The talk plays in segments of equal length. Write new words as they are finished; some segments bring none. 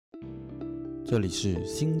这里是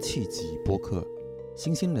辛弃疾播客，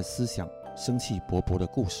新鲜的思想，生气勃勃的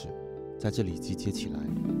故事，在这里集结起来。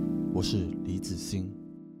我是李子欣。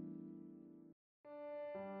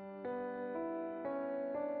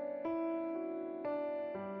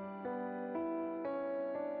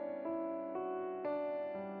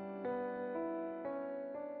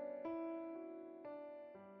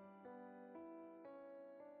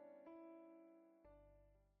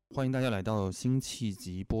欢迎大家来到辛弃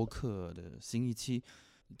疾播客的新一期。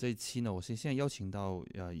这一期呢，我是现在邀请到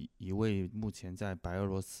一位目前在白俄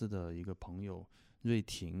罗斯的一个朋友瑞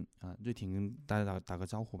婷啊，瑞婷跟大家打个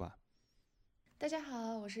招呼吧。大家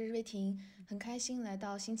好，我是瑞婷，很开心来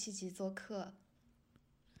到辛弃疾做客。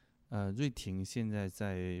瑞婷现在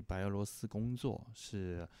在白俄罗斯工作，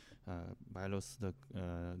是白俄罗斯的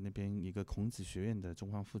那边一个孔子学院的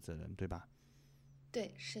中方负责人，对吧？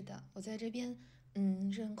对，是的，我在这边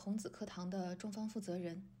任孔子课堂的中方负责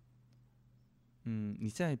人。你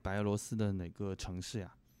在白俄罗斯的哪个城市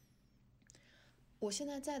呀？我现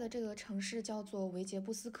在在的这个城市叫做维捷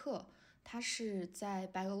布斯克，它是在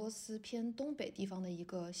白俄罗斯偏东北地方的一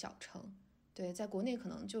个小城。对，在国内可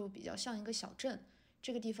能就比较像一个小镇，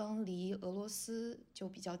这个地方离俄罗斯就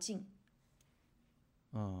比较近。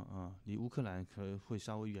离乌克兰可能会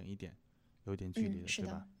稍微远一点，有点距离的，是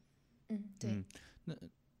的，对吧？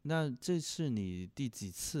对。那这是你第几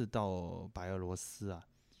次到白俄罗斯啊？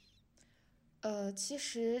其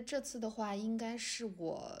实这次的话应该是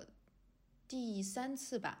我第3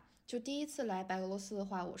次吧。就第一次来白俄罗斯的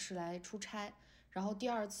话，我是来出差，然后第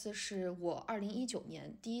二次是我2019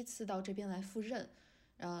年第一次到这边来赴任，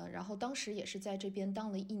然后当时也是在这边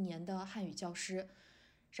当了1年的汉语教师，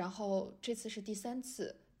然后这次是第3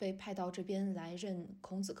次被派到这边来任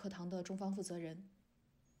孔子课堂的中方负责人。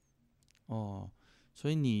所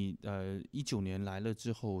以你19年来了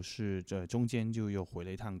之后是中间就又回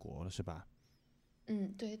了一趟国了，是吧？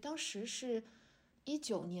对，当时是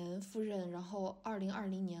19年赴任，然后2020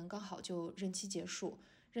年刚好就任期结束。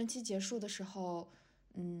任期结束的时候，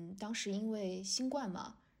当时因为新冠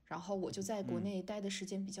嘛，然后我就在国内待的时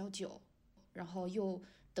间比较久，然后又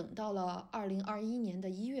等到了2021年的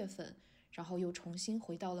1月份，然后又重新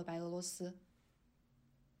回到了白俄罗斯。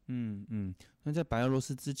那在白俄罗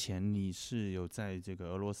斯之前，你是有在这个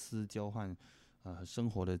俄罗斯交换生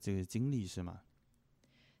活的这个经历是吗？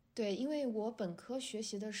对，因为我本科学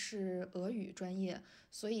习的是俄语专业，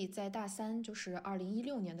所以在大3，就是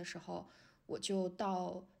2016年的时候，我就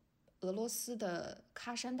到俄罗斯的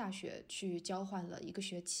喀山大学去交换了1个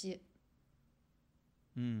学期。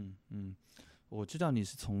我知道你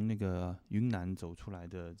是从那个云南走出来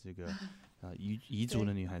的这个彝族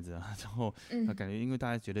的女孩子啊，然后感觉因为大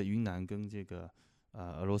家觉得云南跟这个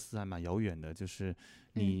俄罗斯还蛮遥远的，就是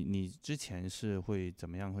你之前是会怎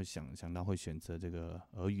么样会想到会选择这个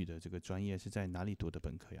俄语的这个专业，是在哪里读的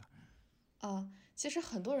本科呀？其实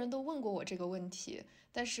很多人都问过我这个问题，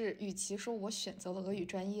但是与其说我选择了俄语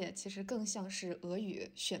专业，其实更像是俄语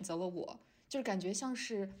选择了我，就是感觉像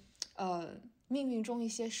是命运中一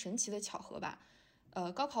些神奇的巧合吧。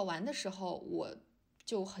高考完的时候，我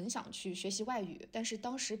就很想去学习外语，但是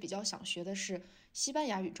当时比较想学的是西班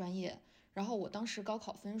牙语专业。然后我当时高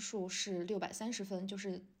考分数是630分，就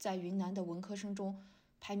是在云南的文科生中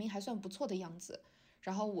排名还算不错的样子。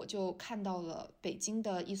然后我就看到了北京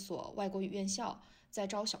的一所外国语院校在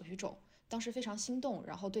招小语种，当时非常心动，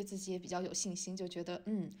然后对自己也比较有信心，就觉得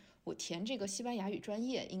我填这个西班牙语专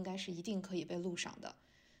业应该是一定可以被录上的。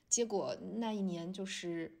结果那一年就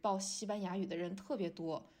是报西班牙语的人特别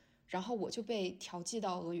多，然后我就被调剂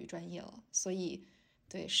到俄语专业了，所以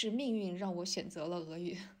对，是命运让我选择了俄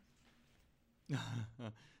语。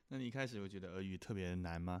那你一开始会觉得俄语特别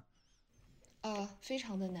难吗？非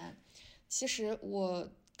常的难。其实我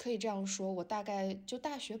可以这样说，我大概就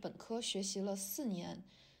大学本科学习了4年，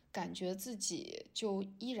感觉自己就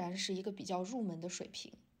依然是一个比较入门的水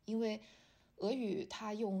平，因为俄语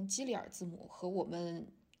它用基里尔字母和我们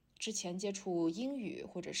之前接触英语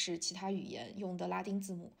或者是其他语言用的拉丁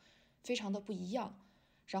字母非常的不一样，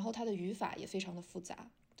然后它的语法也非常的复杂，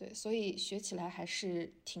对，所以学起来还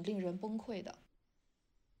是挺令人崩溃的。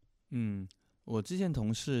我之前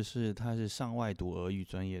同事他是上外读俄语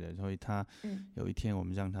专业的，所以他有一天我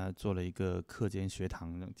们让他做了一个课间学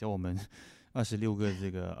堂，教我们26个这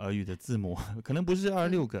个俄语的字母，可能不是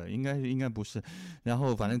26个，应该不是，然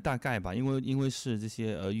后反正大概吧，因为是这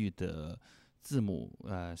些俄语的字母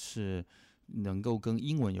是能够跟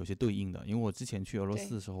英文有些对应的，因为我之前去俄罗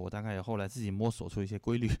斯的时候，我大概也后来自己摸索出一些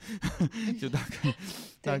规律，就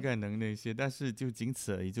大概能那些，但是就仅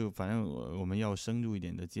此而已，就反正我们要深入一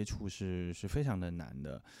点的接触是非常的难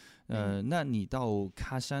的。那你到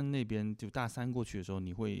喀山那边就大三过去的时候，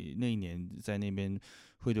你会那一年在那边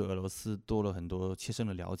会对俄罗斯多了很多切身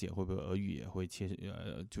的了解，会不会俄语也会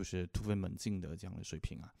就是突飞猛进的这样的水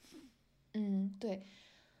平啊？对，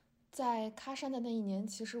在喀山的那一年，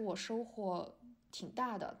其实我收获挺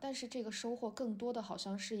大的，但是这个收获更多的好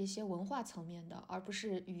像是一些文化层面的，而不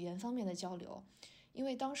是语言方面的交流。因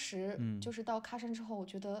为当时就是到喀山之后，我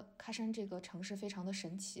觉得喀山这个城市非常的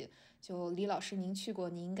神奇。就李老师您去过，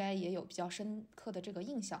您应该也有比较深刻的这个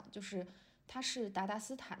印象，就是它是达达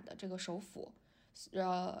斯坦的这个首府，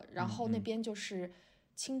然后那边就是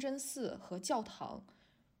清真寺和教堂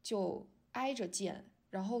就挨着建，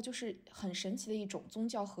然后就是很神奇的一种宗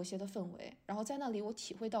教和谐的氛围。然后在那里我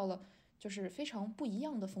体会到了就是非常不一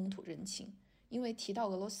样的风土人情。因为提到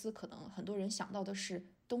俄罗斯，可能很多人想到的是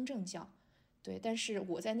东正教，对，但是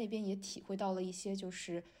我在那边也体会到了一些就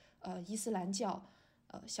是伊斯兰教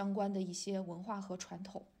相关的一些文化和传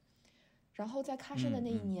统。然后在喀山的那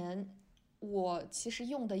一年，我其实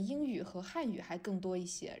用的英语和汉语还更多一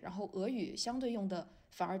些，然后俄语相对用的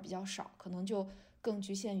反而比较少，可能就更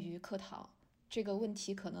局限于课堂。这个问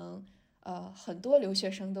题可能很多留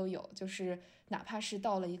学生都有，就是哪怕是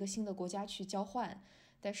到了一个新的国家去交换，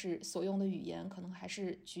但是所用的语言可能还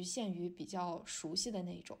是局限于比较熟悉的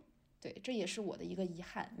那种。对，这也是我的一个遗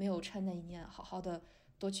憾，没有趁那一年好好的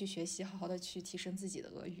多去学习，好好的去提升自己的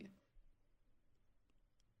俄语。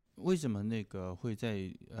为什么那个会在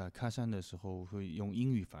喀山的时候会用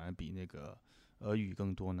英语反而比那个俄语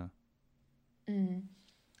更多呢？嗯，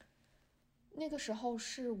那个时候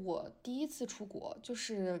是我第一次出国，就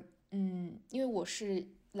是因为我是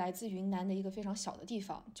来自云南的一个非常小的地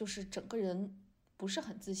方，就是整个人不是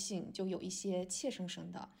很自信，就有一些怯生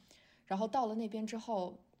生的。然后到了那边之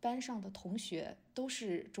后，班上的同学都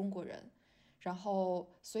是中国人，然后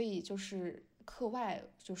所以就是课外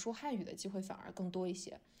就说汉语的机会反而更多一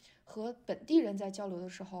些。和本地人在交流的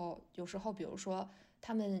时候，有时候比如说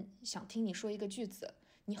他们想听你说一个句子，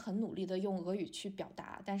你很努力的用俄语去表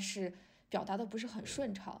达，但是表达的不是很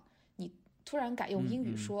顺畅，你突然改用英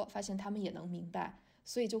语说，发现他们也能明白，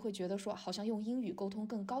所以就会觉得说好像用英语沟通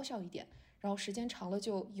更高效一点。然后时间长了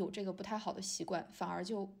就有这个不太好的习惯，反而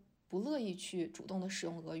就不乐意去主动的使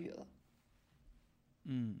用俄语了。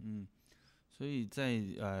所以在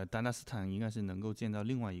达纳斯坦应该是能够见到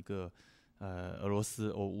另外一个俄罗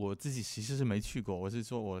斯。我自己其实是没去过，我是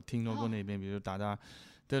说我听说过那边，比如达达。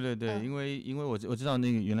对对对，因为我知道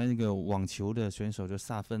那个原来那个网球的选手就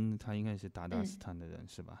萨芬，他应该是达达斯坦的人，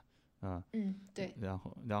是吧？对。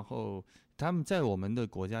然后他们在我们的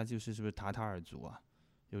国家是不是塔塔尔族啊？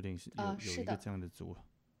有点有是的。一个这样的族，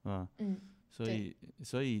嗯，嗯，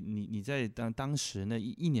所以你在当时那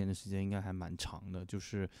一年的时间应该还蛮长的，就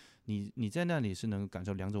是你在那里是能感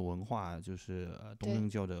受两种文化，就是东正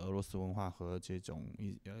教的俄罗斯文化和这种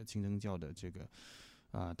清真教的这个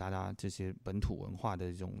达达这些本土文化的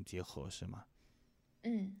这种结合，是吗？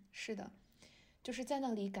是的，就是在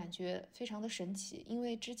那里感觉非常的神奇，因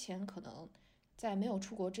为之前可能在没有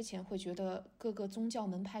出国之前，会觉得各个宗教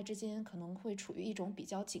门派之间可能会处于一种比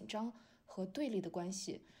较紧张和对立的关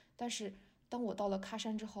系，但是当我到了喀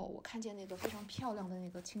山之后，我看见那个非常漂亮的那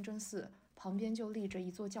个清真寺旁边就立着一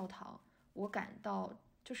座教堂，我感到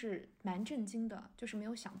就是蛮震惊的，就是没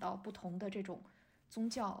有想到不同的这种宗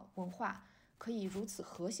教文化可以如此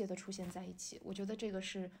和谐的出现在一起。我觉得这个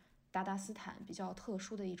是达达斯坦比较特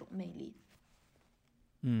殊的一种魅力。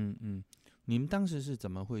你们当时是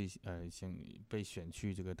怎么会想被选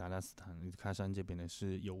去这个达拉斯坦喀山这边的？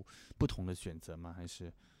是有不同的选择吗？还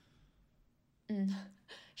是？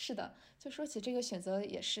是的，就说起这个选择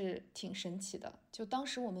也是挺神奇的。就当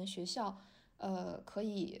时我们学校，可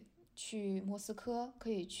以去莫斯科，可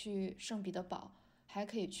以去圣彼得堡，还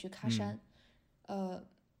可以去喀山。呃，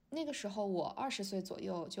那个时候我20岁左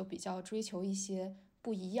右，就比较追求一些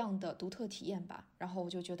不一样的独特体验吧。然后我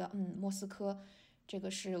就觉得，莫斯科这个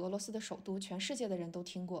是俄罗斯的首都，全世界的人都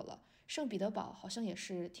听过了。圣彼得堡好像也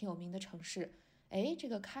是挺有名的城市。哎，这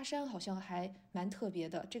个喀山好像还蛮特别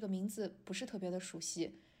的，这个名字不是特别的熟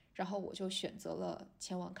悉，然后我就选择了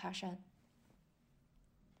前往喀山。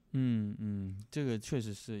这个确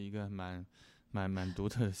实是一个蛮独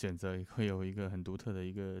特的选择，会有一个很独特的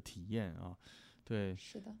一个体验啊。对，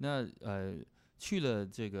是的。那去了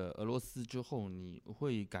这个俄罗斯之后，你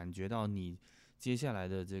会感觉到你接下来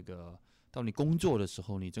的这个，到你工作的时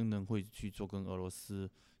候，你真的会去做跟俄罗斯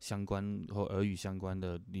相关和俄语相关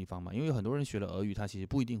的地方吗？因为有很多人学了俄语，他其实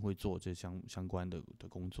不一定会做这相关的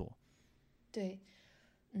工作。对，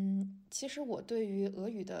其实我对于俄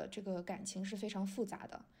语的这个感情是非常复杂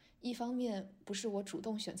的。一方面不是我主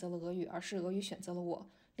动选择了俄语，而是俄语选择了我。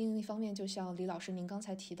另一方面，就像李老师您刚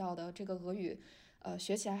才提到的，这个俄语，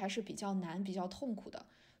学起来还是比较难、比较痛苦的。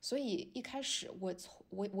所以一开始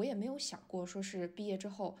我也没有想过说是毕业之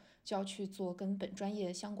后就要去做跟本专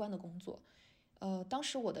业相关的工作。当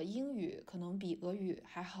时我的英语可能比俄语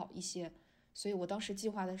还好一些，所以我当时计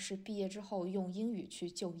划的是毕业之后用英语去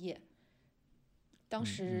就业。当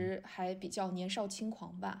时还比较年少轻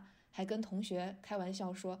狂吧，还跟同学开玩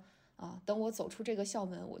笑说啊，等我走出这个校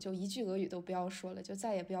门，我就一句俄语都不要说了，就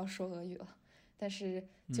再也不要说俄语了。但是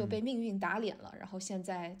就被命运打脸了，然后现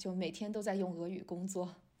在就每天都在用俄语工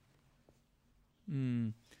作。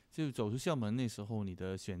就走出校门那时候，你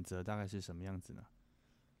的选择大概是什么样子呢？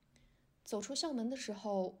走出校门的时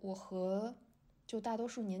候，我和就大多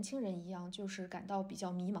数年轻人一样，就是感到比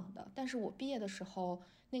较迷茫的。但是我毕业的时候，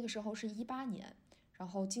那个时候是18年，然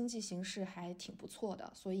后经济形势还挺不错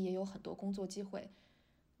的，所以也有很多工作机会。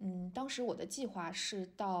当时我的计划是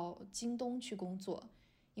到京东去工作，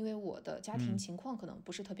因为我的家庭情况可能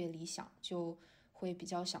不是特别理想，就会比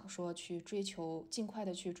较想说去追求，尽快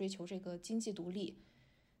的去追求这个经济独立。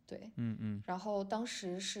对，然后当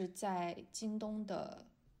时是在京东的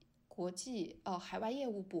海外业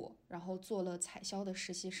务部，然后做了采销的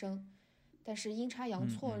实习生，但是阴差阳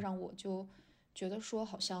错让我就觉得说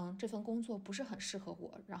好像这份工作不是很适合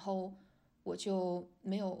我，然后我就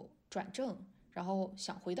没有转正，然后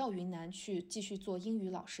想回到云南去继续做英语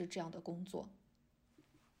老师这样的工作。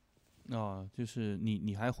就是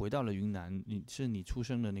你还回到了云南，你出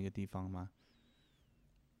生的那个地方吗？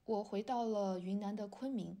我回到了云南的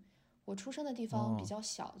昆明，我出生的地方比较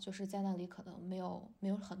小，就是在那里可能没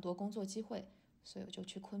有很多工作机会，所以我就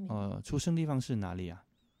去昆明了。出生地方是哪里啊？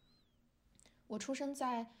我出生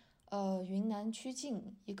在云南曲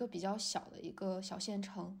靖一个比较小的一个小县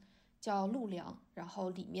城，叫陆良，然后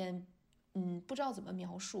里面不知道怎么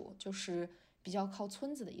描述，就是比较靠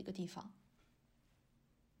村子的一个地方。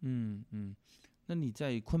那你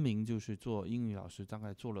在昆明就是做英语老师，大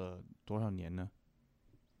概做了多少年呢？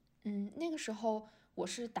那个时候我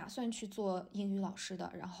是打算去做英语老师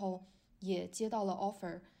的，然后也接到了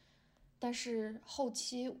offer，但是后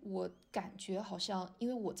期我感觉好像，因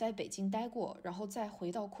为我在北京待过，然后再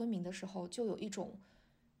回到昆明的时候，就有一种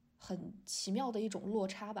很奇妙的一种落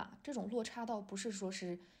差吧。这种落差倒不是说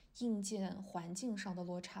是硬件环境上的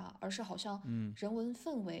落差，而是好像人文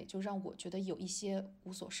氛围就让我觉得有一些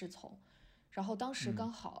无所适从。然后当时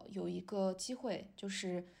刚好有一个机会，就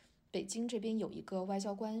是北京这边有一个外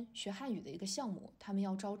交官学汉语的一个项目，他们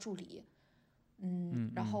要招助理。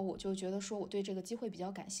然后我就觉得说我对这个机会比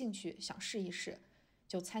较感兴趣，想试一试，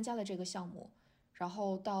就参加了这个项目。然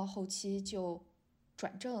后到后期就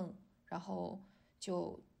转正，然后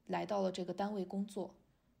就来到了这个单位工作，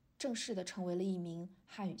正式的成为了一名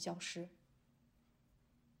汉语教师。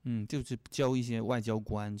就是教一些外交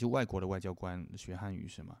官，就外国的外交官学汉语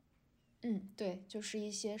是吗？对，就是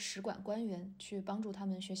一些使馆官员去帮助他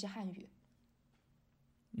们学习汉语。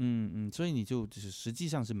所以你就只是实际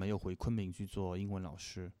上是没有回昆明去做英文老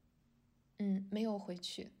师。没有回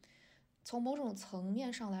去。从某种层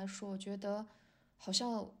面上来说，我觉得好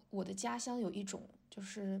像我的家乡有一种就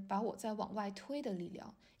是把我在往外推的力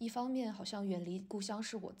量。一方面好像远离故乡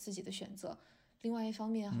是我自己的选择，另外一方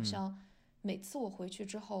面好像每次我回去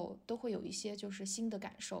之后都会有一些就是新的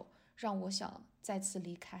感受，让我想再次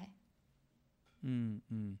离开。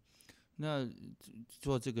那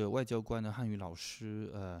做这个外交官的汉语老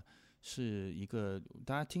师，是一个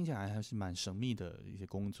大家听起来还是蛮神秘的一些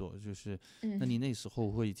工作。就是，那你那时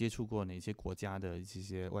候会接触过哪些国家的这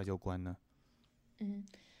些外交官呢？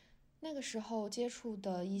那个时候接触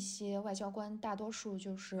的一些外交官，大多数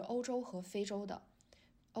就是欧洲和非洲的。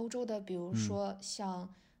欧洲的，比如说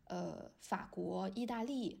像法国、意大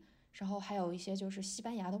利，然后还有一些就是西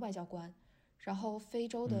班牙的外交官，然后非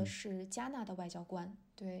洲的是加纳的外交官，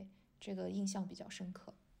对，这个印象比较深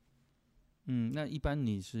刻。那一般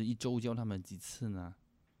你是一周教他们几次呢？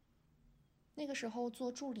那个时候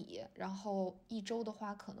做助理，然后一周的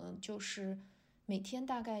话可能就是每天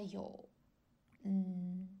大概有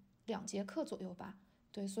2节课左右吧，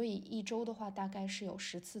对，所以一周的话大概是有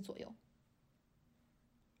10次左右。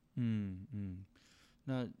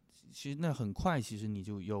那其实那很快，其实你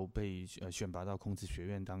就又被选拔到孔子学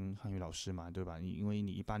院当汉语老师嘛，对吧？因为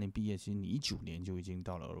你18年毕业，其实你19年就已经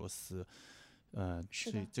到了俄罗斯，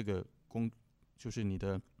是的。这个就是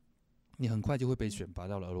你很快就会被选拔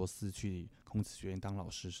到了俄罗斯去孔子学院当老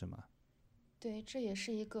师，是吗？对，这也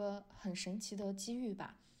是一个很神奇的机遇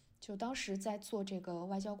吧。就当时在做这个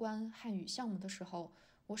外交官汉语项目的时候，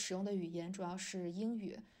我使用的语言主要是英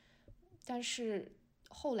语，但是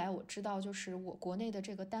后来我知道，就是我国内的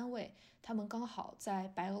这个单位，他们刚好在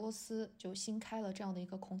白俄罗斯就新开了这样的一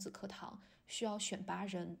个孔子课堂，需要选拔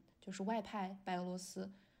人，就是外派白俄罗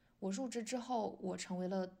斯。我入职之后，我成为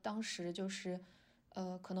了当时就是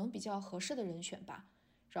可能比较合适的人选吧，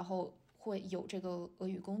然后会有这个俄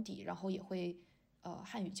语功底，然后也会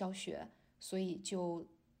汉语教学，所以就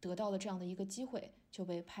得到了这样的一个机会，就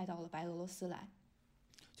被派到了白俄罗斯来。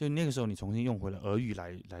就那个时候你重新用回了俄语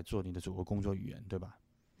来做你的主要工作语言，对吧？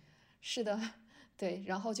是的，对，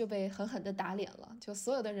然后就被狠狠地打脸了，就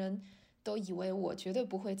所有的人都以为我绝对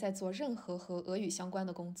不会再做任何和俄语相关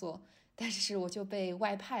的工作，但是我就被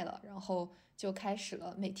外派了，然后就开始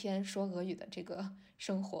了每天说俄语的这个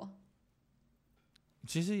生活。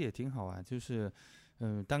其实也挺好啊，就是，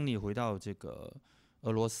当你回到这个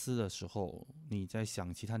俄罗斯的时候，你在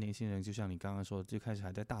想其他年轻人，就像你刚刚说，最开始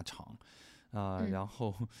还在大厂，然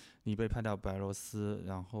后你被派到白俄罗斯，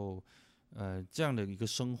然后，这样的一个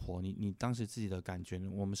生活，你当时自己的感觉呢？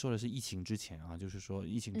我们说的是疫情之前啊，就是说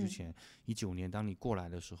疫情之前19年，当你过来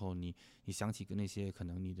的时候，你想起跟那些可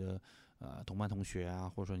能你的同班同学啊，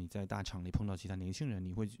或者说你在大厂里碰到其他年轻人，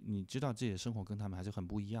你知道自己的生活跟他们还是很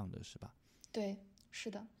不一样的，是吧？对，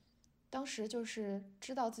是的，当时就是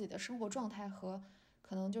知道自己的生活状态和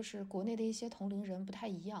可能就是国内的一些同龄人不太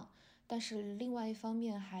一样，但是另外一方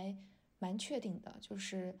面还蛮确定的，就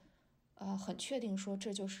是很确定说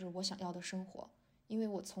这就是我想要的生活，因为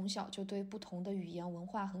我从小就对不同的语言文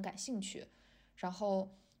化很感兴趣，然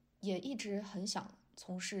后也一直很想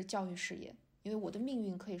从事教育事业，因为我的命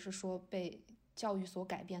运可以是说被教育所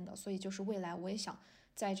改变的，所以就是未来我也想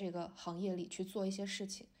在这个行业里去做一些事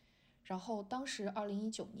情。然后当时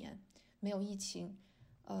2019年没有疫情，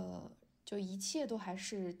就一切都还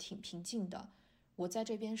是挺平静的。我在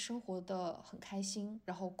这边生活的很开心，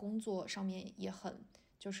然后工作上面也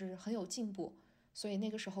就是很有进步，所以那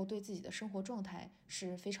个时候对自己的生活状态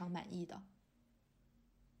是非常满意的。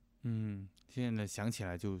现在想起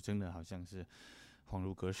来就真的好像是恍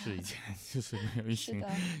如隔世以前，就是没有疫情，是的，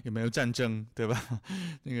也没有战争，对吧？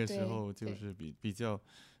那个时对候就对，是比较，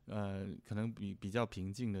可能比较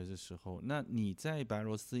平静的这时候。那你在白俄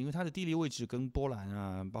罗斯，因为它的地理位置跟波兰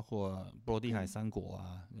啊，包括波罗的海嗯三国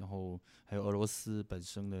啊，然后还有俄罗斯本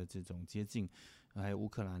身的这种接近，还有乌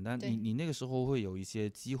克兰，但你对，你那个时候会有一些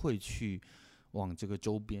机会去往这个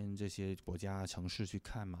周边这些国家城市去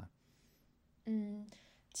看吗？嗯。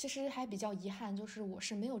其实还比较遗憾，就是我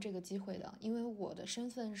是没有这个机会的，因为我的身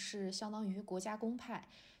份是相当于国家公派，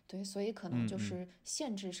对，所以可能嗯嗯就是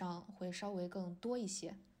限制上会稍微更多一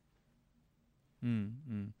些。嗯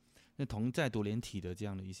嗯。那同在多联体的这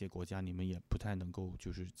样的一些国家，你们也不太能够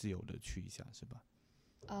就是自由的去一下，是吧？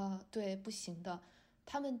对，不行的。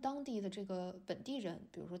他们当地的这个本地人，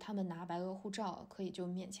比如说他们拿白俄护照，可以就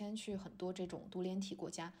免签去很多这种独联体国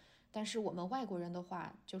家。但是我们外国人的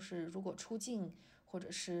话，就是如果出境或者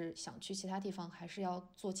是想去其他地方，还是要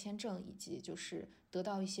做签证，以及就是得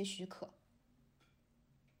到一些许可。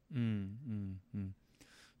嗯嗯嗯，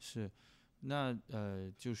是。那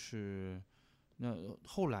就是那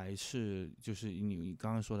后来是就是你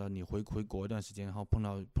刚刚说到你回国一段时间，然后碰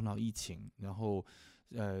到疫情，然后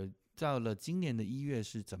到了今年的1月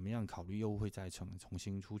是怎么样考虑又会再重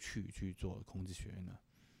新出去做孔子学院呢？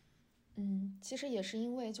其实也是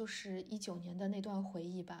因为就是19年的那段回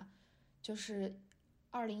忆吧，就是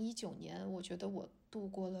2019年，我觉得我度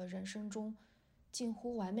过了人生中近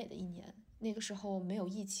乎完美的一年。那个时候没有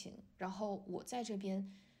疫情，然后我在这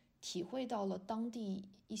边体会到了当地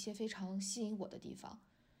一些非常吸引我的地方。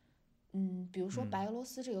比如说白俄罗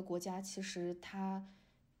斯这个国家，其实它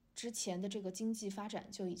之前的这个经济发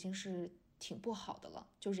展就已经是挺不好的了，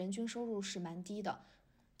就人均收入是蛮低的，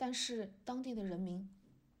但是当地的人民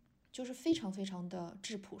就是非常非常的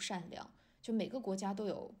质朴善良，就每个国家都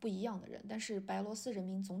有不一样的人，但是白俄罗斯人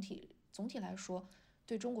民总体来说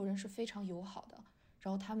对中国人是非常友好的，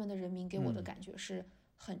然后他们的人民给我的嗯感觉是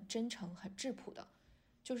很真诚、很质朴的，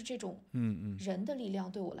就是这种嗯嗯人的力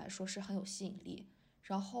量对我来说是很有吸引力。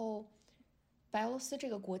然后，白俄罗斯这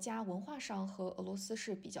个国家文化上和俄罗斯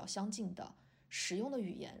是比较相近的，使用的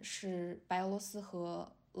语言是白俄罗斯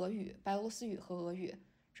和俄语，白俄罗斯语和俄语。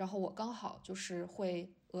然后我刚好就是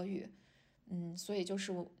会俄语，所以就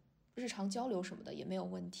是我日常交流什么的也没有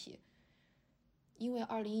问题。因为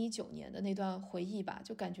2019年的那段回忆吧，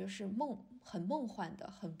就感觉是很梦幻的，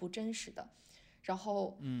很不真实的。然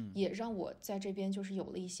后也让我在这边就是有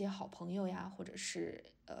了一些好朋友呀，或者是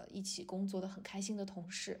一起工作的很开心的同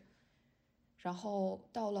事。然后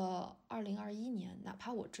到了2021年，哪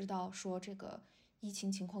怕我知道说这个疫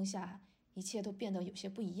情情况下一切都变得有些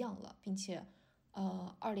不一样了，并且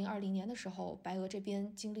2020年的时候，白俄这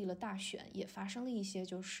边经历了大选，也发生了一些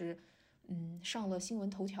就是上了新闻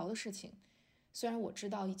头条的事情。虽然我知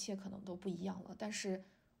道一切可能都不一样了，但是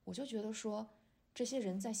我就觉得说，这些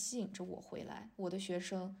人在吸引着我回来，我的学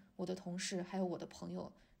生、我的同事，还有我的朋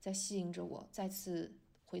友，在吸引着我再次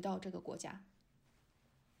回到这个国家。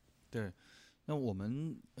对，那我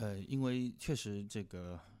们因为确实这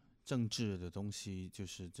个政治的东西就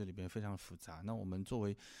是这里边非常复杂，那我们作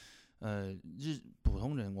为普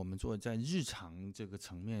通人，我们做在日常这个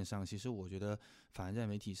层面上，其实我觉得反而在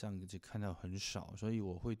媒体上就看到很少，所以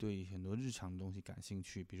我会对很多日常的东西感兴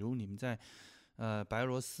趣。比如你们在白俄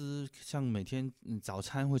罗斯，像每天早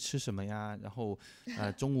餐会吃什么呀？然后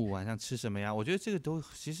中午晚上吃什么呀？我觉得这个都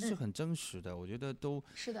其实是很真实的，我觉得都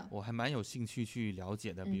是的，我还蛮有兴趣去了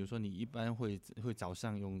解的。比如说你一般会早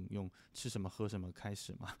上用吃什么喝什么开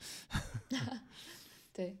始吗？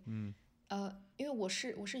对，因为我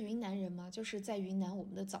是云南人嘛，就是在云南我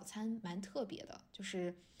们的早餐蛮特别的，就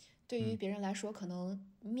是对于别人来说可能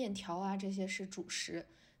面条啊这些是主食，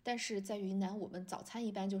但是在云南我们早餐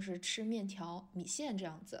一般就是吃面条、米线这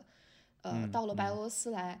样子。到了白俄罗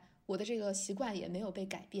斯来，我的这个习惯也没有被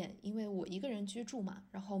改变，因为我一个人居住嘛，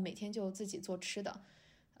然后每天就自己做吃的，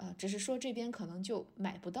只是说这边可能就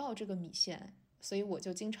买不到这个米线，所以我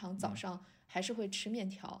就经常早上还是会吃面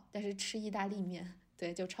条，但是吃意大利面，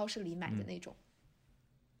对，就超市里买的那种。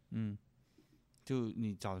就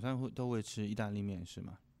你早上都会吃意大利面是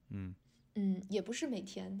吗？也不是每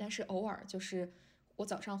天，但是偶尔就是我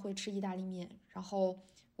早上会吃意大利面，然后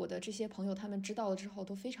我的这些朋友他们知道了之后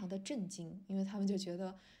都非常的震惊，因为他们就觉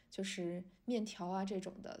得就是面条啊这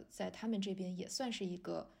种的，在他们这边也算是一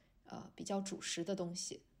个比较主食的东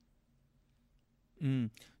西。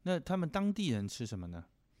那他们当地人吃什么呢？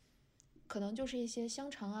可能就是一些香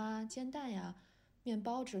肠啊、煎蛋呀、面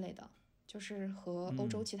包之类的，就是和欧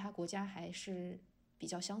洲其他国家还是比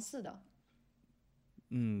较相似的。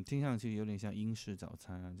听上去有点像英式早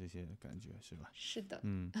餐啊这些感觉是吧？是的，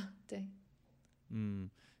对。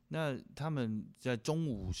那他们在中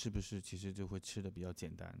午是不是其实就会吃的比较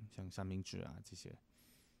简单，像三明治啊这些？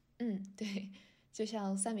对，就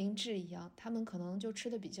像三明治一样，他们可能就吃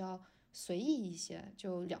的比较随意一些，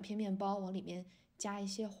就两片面包往里面加一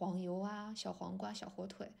些黄油啊、小黄瓜、小火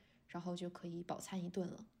腿，然后就可以饱餐一顿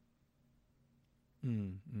了。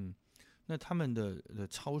那他们的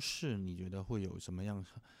超市，你觉得会有什么样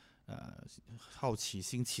呃好奇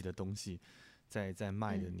新奇的东西在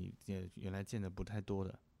卖的？你原来见的不太多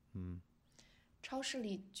的。超市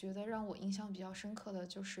里觉得让我印象比较深刻的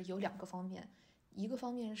就是有两个方面，一个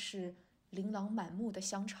方面是琳琅满目的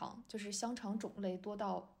香肠，就是香肠种类多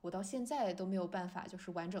到我到现在都没有办法就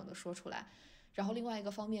是完整的说出来。然后另外一个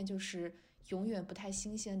方面就是永远不太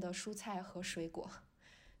新鲜的蔬菜和水果。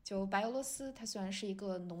就白俄罗斯，它虽然是一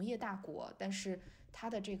个农业大国，但是它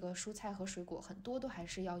的这个蔬菜和水果很多都还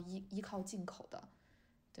是要依靠进口的。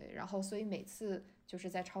对，然后所以每次就是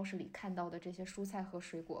在超市里看到的这些蔬菜和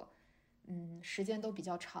水果，时间都比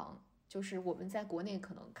较长，就是我们在国内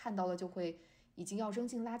可能看到了就会已经要扔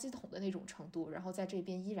进垃圾桶的那种程度，然后在这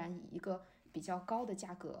边依然以一个比较高的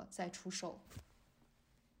价格在出售。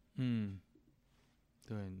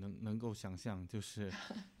对，能够想象，就是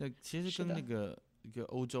那其实是的，跟那个一个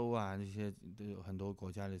欧洲啊那些都有很多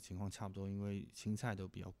国家的情况差不多，因为青菜都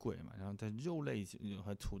比较贵嘛，然后在肉类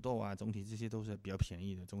和土豆啊，总体这些都是比较便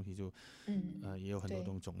宜的，总体就也有很多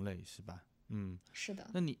对，种类，是吧？是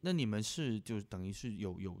的。那你们是就等于是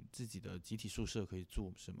有自己的集体宿舍可以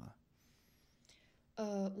住是吗？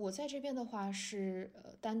我在这边的话是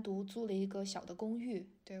单独租了一个小的公寓，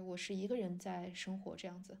对，我是一个人在生活这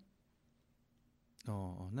样子。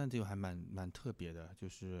那就还蛮特别的，就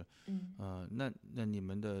是嗯。那你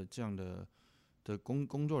们的这样的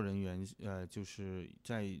工作人员，就是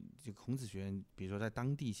在这个孔子学院，比如说在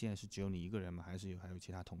当地现在是只有你一个人吗？还是还有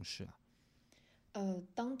其他同事啊？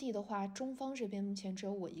当地的话，中方这边目前只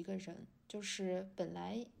有我一个人，就是本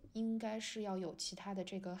来应该是要有其他的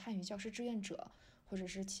这个汉语教师志愿者，或者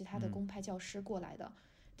是其他的公派教师过来的，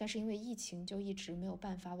但是因为疫情就一直没有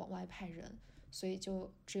办法往外派人，所以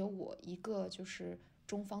就只有我一个就是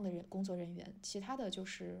中方的工作人员，其他的就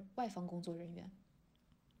是外方工作人员。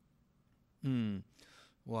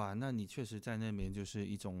哇，那你确实在那边就是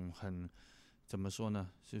一种很怎么说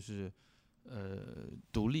呢，就是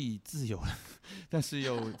独立自由，但是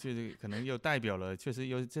又就是可能又代表了，确实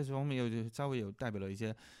有这方面又稍微有代表了一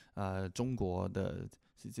些中国的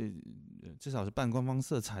至少是半官方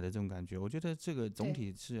色彩的这种感觉。我觉得这个总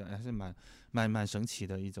对，体是还是蛮神奇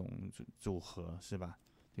的一种组合，是吧？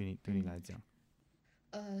对你嗯。来讲。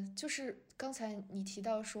就是刚才你提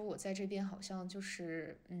到说我在这边好像就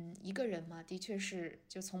是一个人嘛，的确是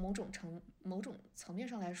就从某种层面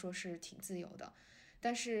上来说是挺自由的，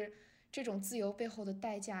但是这种自由背后的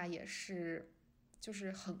代价也是就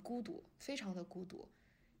是很孤独，非常的孤独。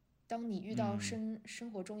当你遇到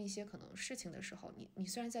生活中一些可能事情的时候，你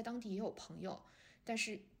虽然在当地也有朋友，但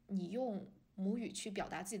是你用母语去表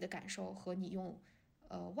达自己的感受和你用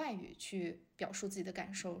外语去表述自己的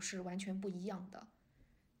感受是完全不一样的。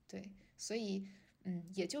对，所以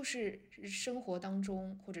也就是生活当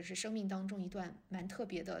中或者是生命当中一段蛮特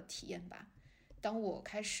别的体验吧。当我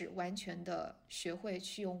开始完全的学会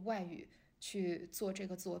去用外语去做这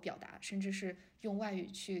个自我表达，甚至是用外语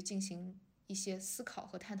去进行一些思考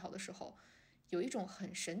和探讨的时候，有一种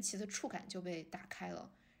很神奇的触感就被打开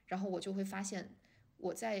了。然后我就会发现，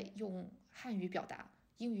我在用汉语表达、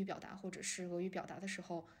英语表达或者是俄语表达的时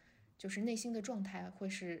候，就是内心的状态会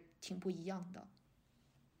是挺不一样的。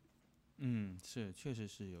是，确实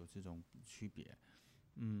是有这种区别。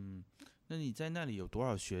那你在那里有多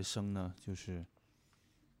少学生呢？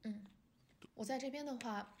我在这边的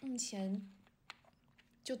话，目前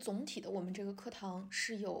就总体的我们这个课堂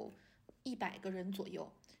是有100个人左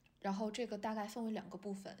右，然后这个大概分为2个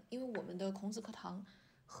部分，因为我们的孔子课堂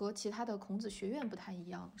和其他的孔子学院不太一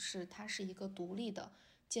样，它是一个独立的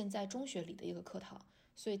建在中学里的一个课堂，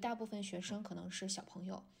所以大部分学生可能是小朋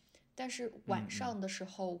友，但是晚上的时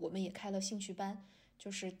候我们也开了兴趣班，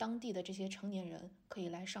就是当地的这些成年人可以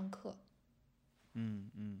来上课。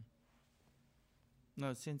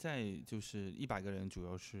那现在就是100个人，主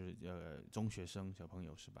要是中学生小朋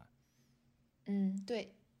友是吧？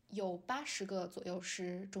对，有80个左右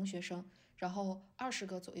是中学生，然后20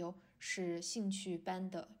个左右是兴趣班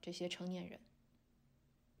的这些成年人。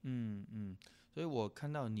所以我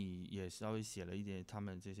看到你也稍微写了一点他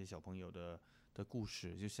们这些小朋友的故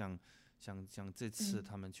事，就像这次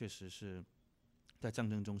他们确实是在战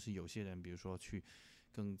争中是有些人，比如说去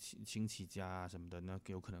跟亲戚家啊什么的，那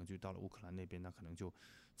有可能就到了乌克兰那边，那可能就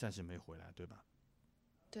暂时没回来，对吧？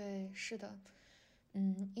对，是的。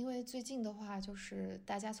因为最近的话，就是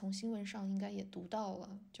大家从新闻上应该也读到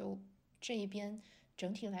了，就这一边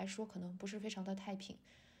整体来说可能不是非常的太平。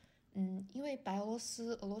因为白俄罗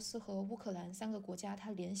斯、俄罗斯和乌克兰3个国家，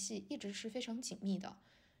它联系一直是非常紧密的。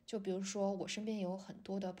就比如说我身边有很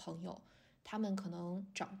多的朋友，他们可能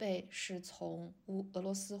长辈是从俄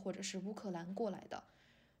罗斯或者是乌克兰过来的，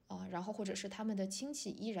然后或者是他们的亲戚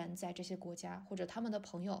依然在这些国家，或者他们的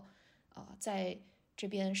朋友，在这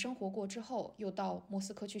边生活过之后，又到莫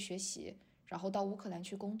斯科去学习，然后到乌克兰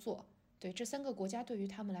去工作。对，这3个国家对于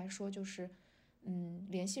他们来说，就是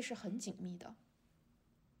联系是很紧密的。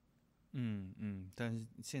但是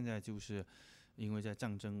现在就是因为在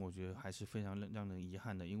战争，我觉得还是非常让人遗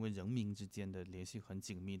憾的，因为人民之间的联系很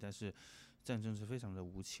紧密，但是战争是非常的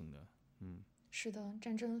无情的。是的，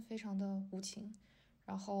战争非常的无情，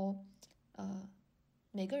然后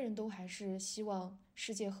每个人都还是希望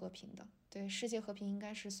世界和平的。对，世界和平应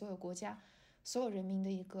该是所有国家、所有人民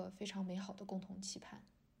的一个非常美好的共同期盼。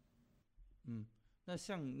那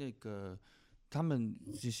像那个他们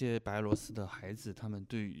这些白俄罗斯的孩子，他们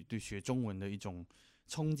对学中文的一种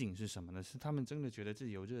憧憬是什么呢？是他们真的觉得自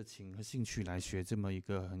己有热情和兴趣来学这么一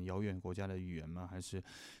个很遥远国家的语言吗？还是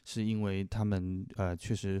因为他们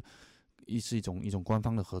确实是一种官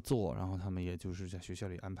方的合作，然后他们也就是在学校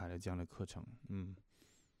里安排了这样的课程？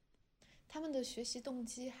他们的学习动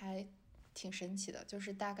机还挺神奇的，就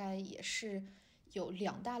是大概也是有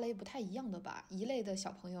2大类不太一样的吧。一类的小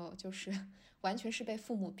朋友就是完全是被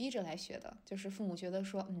父母逼着来学的，就是父母觉得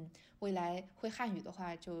说，未来会汉语的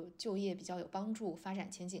话，就业比较有帮助，发展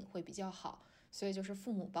前景会比较好，所以就是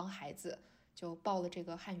父母帮孩子就报了这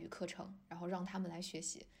个汉语课程，然后让他们来学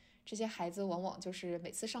习。这些孩子往往就是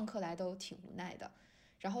每次上课来都挺无奈的。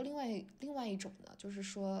然后另外一种呢，就是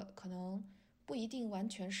说可能不一定完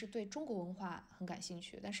全是对中国文化很感兴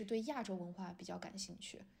趣，但是对亚洲文化比较感兴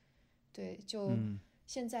趣。对，就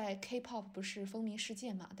现在 K-pop 不是风靡世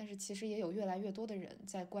界嘛，但是其实也有越来越多的人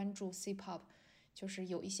在关注 C-pop，就是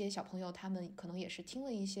有一些小朋友他们可能也是听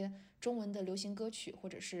了一些中文的流行歌曲，或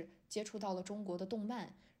者是接触到了中国的动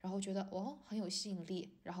漫，然后觉得很有吸引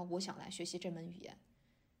力，然后我想来学习这门语言。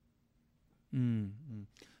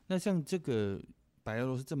那像这个白俄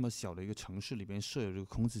罗斯这么小的一个城市里边设有这个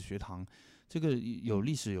孔子学堂，这个有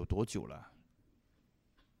历史有多久了？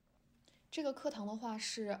这个课堂的话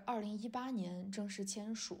是2018年正式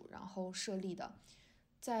签署，然后设立的。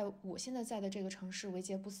在我现在在的这个城市维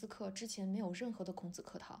杰布斯克之前没有任何的孔子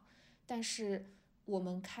课堂，但是我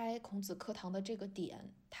们开孔子课堂的这个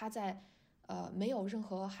点，它在没有任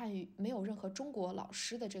何汉语、没有任何中国老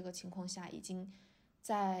师的这个情况下，已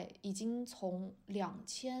经从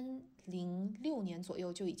2006年左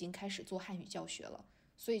右就已经开始做汉语教学了，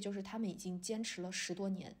所以就是他们已经坚持了10多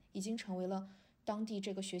年，已经成为了当地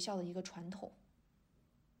这个学校的一个传统。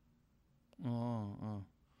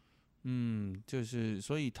就是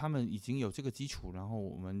所以他们已经有这个基础，然后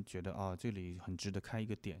我们觉得这里很值得开一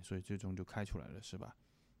个点，所以最终就开出来了，是吧？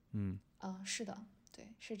是的，对。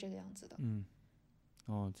对，是这个样子的。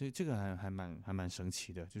哦，这个还蛮神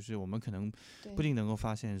奇的，就是我们可能对不一定能够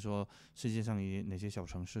发现说世界上哪些小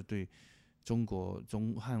城市对中国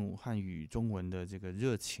汉语中文的这个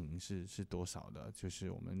热情是多少的，就是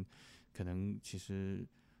我们可能其实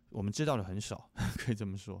我们知道的很少，可以这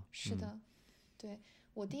么说。是的，对，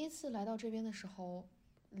我第一次来到这边的时候，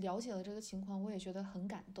了解了这个情况，我也觉得很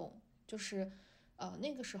感动。就是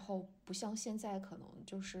那个时候不像现在，可能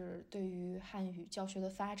就是对于汉语教学的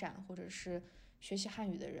发展或者是学习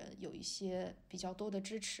汉语的人有一些比较多的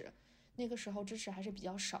支持，那个时候支持还是比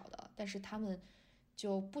较少的。但是他们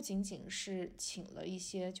就不仅仅是请了一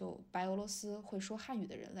些就白俄罗斯会说汉语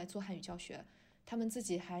的人来做汉语教学，他们自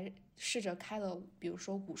己还试着开了，比如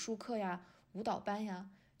说武术课呀、舞蹈班呀，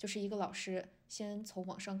就是一个老师先从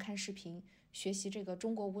网上看视频学习这个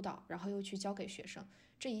中国舞蹈，然后又去教给学生，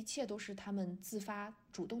这一切都是他们自发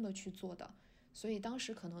主动的去做的。所以当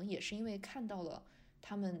时可能也是因为看到了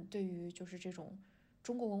他们对于就是这种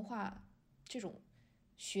中国文化这种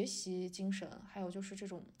学习精神，还有就是这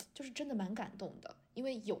种就是真的蛮感动的。因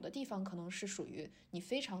为有的地方可能是属于你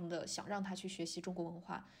非常的想让他去学习中国文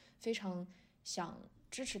化，非常想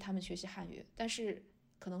支持他们学习汉语，但是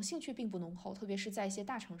可能兴趣并不浓厚，特别是在一些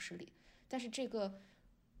大城市里。但是这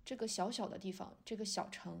个小小的地方，这个小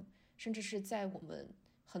城，甚至是在我们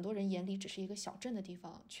很多人眼里只是一个小镇的地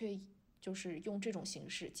方，却就是用这种形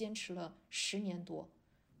式坚持了10年多，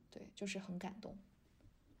对，就是很感动。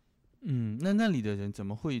那里的人怎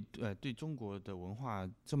么会对中国的文化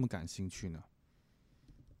这么感兴趣呢？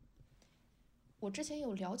我之前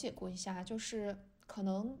有了解过一下，就是可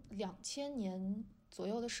能2000年左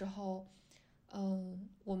右的时候，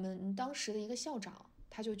我们当时的一个校长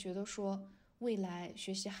他就觉得说，未来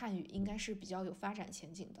学习汉语应该是比较有发展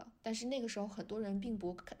前景的，但是那个时候很多人并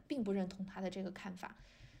不认同他的这个看法，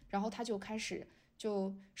然后他就开始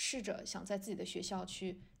就试着想在自己的学校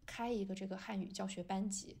去开一个这个汉语教学班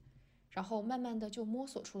级，然后慢慢的就摸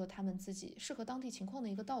索出了他们自己适合当地情况的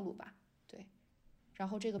一个道路吧，对。然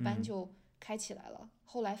后这个班就开起来了，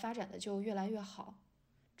后来发展的就越来越好，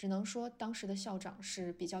只能说当时的校长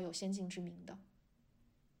是比较有先见之明的。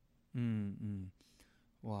嗯嗯，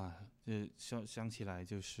哇，这想起来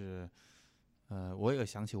就是，我也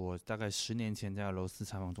想起我大概10年前在俄罗斯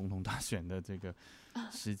采访总统大选的这个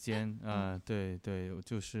时间对对，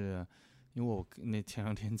就是因为我前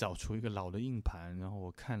两天找出一个老的硬盘，然后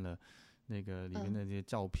我看了那个里面的这些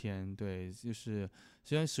照片，对，就是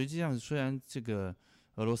实际上这个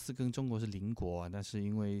俄罗斯跟中国是邻国啊，但是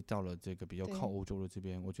因为到了这个比较靠欧洲的这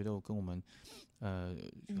边，我觉得我跟我们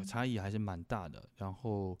差异还是蛮大的。然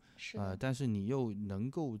后但是你又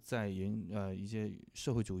能够在一些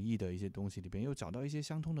社会主义的一些东西里边又找到一些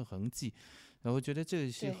相通的痕迹，然后我觉得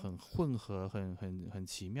这是很混合、很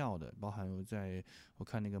奇妙的。包含我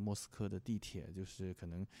看那个莫斯科的地铁，就是可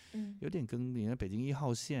能有点跟你的北京1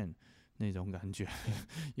号线那种感觉，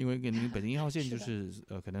因为北京1号线就是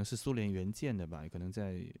可能是苏联援建的吧，可能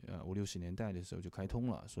在50、60年代的时候就开通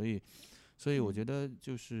了，所以我觉得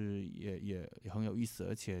就是也很有意思，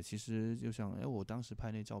而且其实就像我当时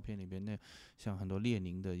拍那照片里边像很多列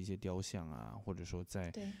宁的一些雕像啊，或者说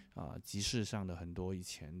在集市上的很多以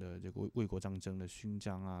前的这个卫国战争的勋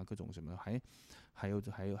章啊，各种什么还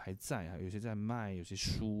在啊，有些在卖，有些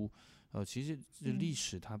书。其实这历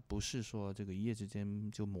史它不是说这个一夜之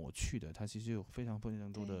间就抹去的，它其实有非常非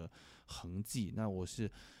常多的痕迹。那我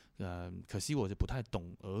是可惜我就不太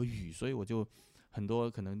懂俄语，所以我就很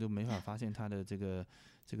多可能都没法发现它的这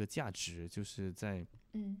个价值，就是在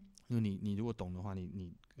因为你如果懂的话，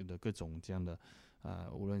你的各种这样的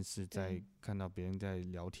无论是在看到别人在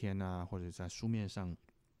聊天啊，或者在书面上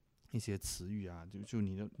一些词语啊，就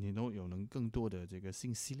你都有能更多的这个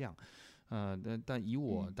信息量。但以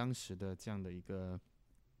我当时的这样的一个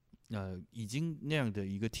已经那样的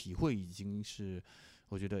一个体会，已经是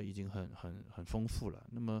我觉得已经很丰富了。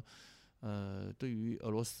那么对于俄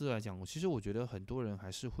罗斯来讲，其实我觉得很多人还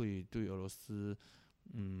是会对俄罗斯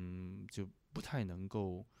就不太能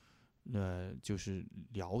够就是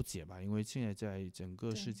了解吧，因为现在在整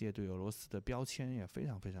个世界对俄罗斯的标签也非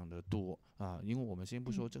常非常的多啊。因为我们先不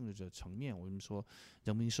说政治的层面，我们说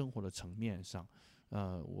人民生活的层面上。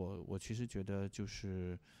我其实觉得就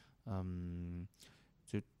是，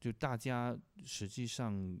就大家实际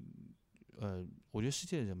上，我觉得世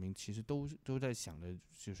界的人民其实都在想的，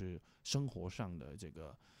就是生活上的这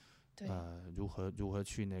个，如何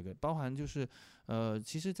去那个，包含就是，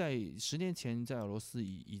其实，在10年前，在俄罗斯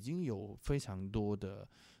已经有非常多的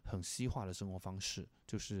很西化的生活方式，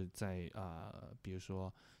就是在比如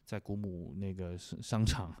说在古姆那个商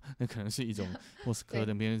场，那可能是一种莫斯科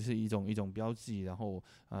那边是一种标记。然后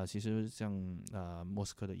其实像莫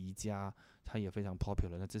斯科的宜家，它也非常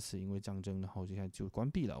popular。那这次因为战争，然后现在就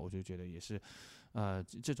关闭了。我就觉得也是，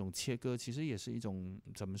这种切割其实也是一种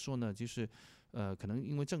怎么说呢？就是可能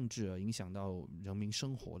因为政治而影响到人民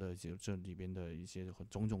生活的这里边的一些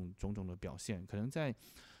种种的表现，可能在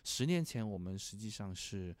10年前我们实际上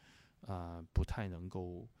是不太能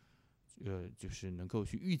够。就是能够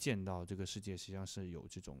去预见到这个世界实际上是有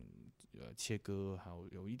这种切割，还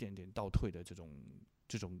有一点点倒退的这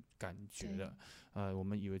种感觉的。我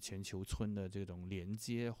们以为全球村的这种连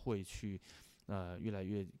接会去越来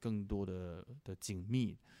越更多的紧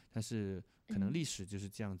密，但是可能历史就是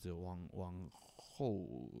这样子往后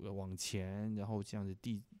往前，然后这样子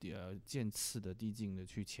渐次的递进的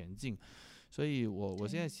去前进。所以我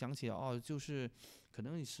现在想起来就是可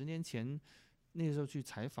能你10年前。那时候去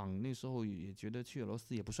采访，那时候也觉得去俄罗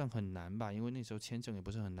斯也不算很难吧，因为那时候签证也不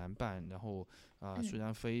是很难办，然后虽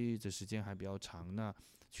然飞的时间还比较长，那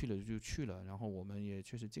去了就去了，然后我们也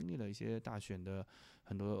确实经历了一些大选的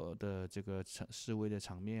很多的这个示威的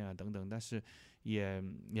场面啊等等，但是也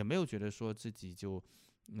没有觉得说自己就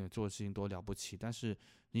做的事情多了不起，但是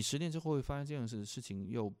你10年之后会发现这样的事情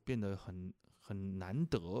又变得很难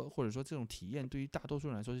得，或者说这种体验对于大多数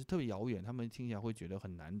人来说是特别遥远，他们听起来会觉得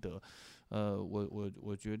很难得。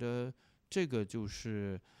我觉得这个就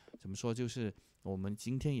是怎么说，就是我们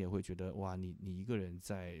今天也会觉得哇，你一个人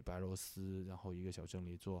在白俄罗斯，然后一个小镇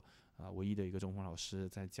里做唯一的一个中文老师，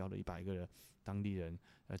再教了100个当地人，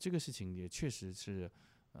这个事情也确实是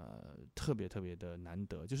特别特别的难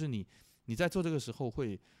得，就是你在做这个时候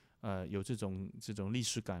会有这种历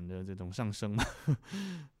史感的这种上升吗？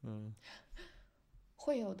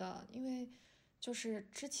会有的，因为就是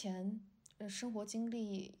之前生活经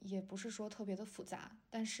历也不是说特别的复杂，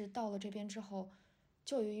但是到了这边之后，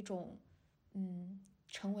就有一种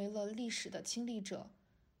成为了历史的亲历者、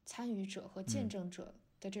参与者和见证者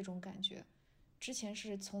的这种感觉，之前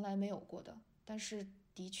是从来没有过的。但是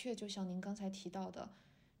的确，就像您刚才提到的，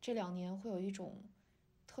这2年会有一种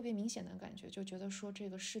特别明显的感觉，就觉得说这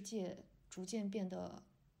个世界逐渐变得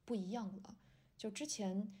不一样了。就之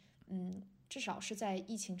前，至少是在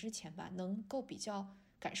疫情之前吧，能够比较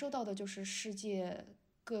感受到的就是世界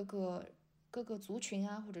各个族群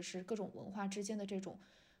啊，或者是各种文化之间的这种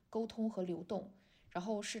沟通和流动，然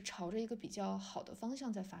后是朝着一个比较好的方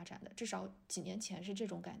向在发展的，至少几年前是这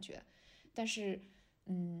种感觉。但是，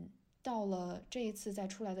到了这一次再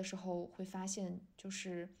出来的时候，会发现就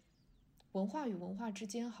是文化与文化之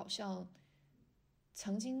间好像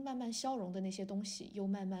曾经慢慢消融的那些东西又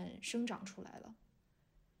慢慢生长出来了。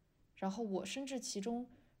然后我甚至其中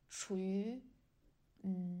处于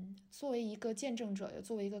作为一个见证者，也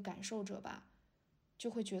作为一个感受者吧，就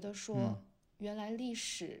会觉得说，原来历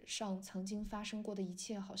史上曾经发生过的一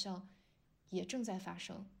切，好像也正在发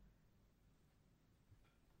生。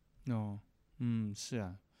是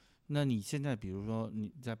啊。那你现在比如说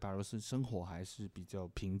你在白俄罗斯生活还是比较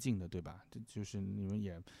平静的，对吧？就是你们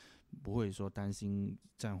也不会说担心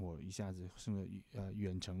战火一下子甚至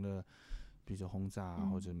远程的，比如说轰炸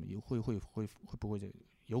或者会不会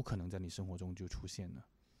有可能在你生活中就出现呢？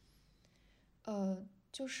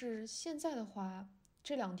就是现在的话，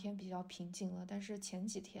这2天比较平静了，但是前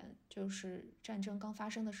几天就是战争刚发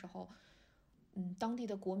生的时候，当地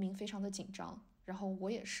的国民非常的紧张，然后我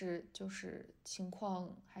也是，就是情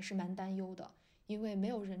况还是蛮担忧的，因为没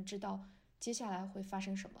有人知道接下来会发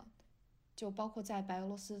生什么，就包括在白俄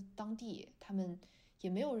罗斯当地，他们也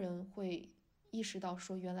没有人会意识到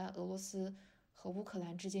说，原来俄罗斯和乌克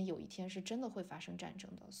兰之间有一天是真的会发生战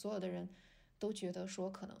争的，所有的人都觉得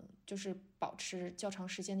说可能就是保持较长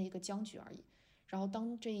时间的一个僵局而已。然后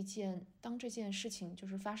当这件事情就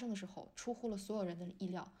是发生的时候，出乎了所有人的意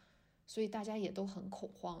料，所以大家也都很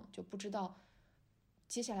恐慌，就不知道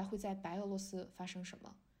接下来会在白俄罗斯发生什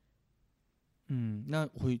么。那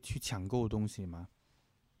会去抢购东西吗？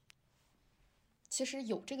其实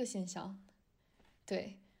有这个现象，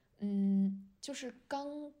对，就是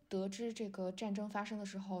刚得知这个战争发生的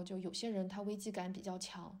时候，就有些人他危机感比较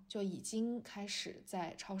强，就已经开始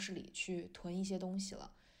在超市里去囤一些东西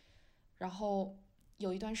了。然后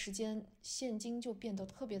有一段时间，现金就变得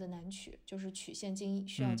特别的难取，就是取现金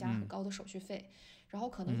需要加很高的手续费。然后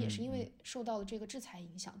可能也是因为受到了这个制裁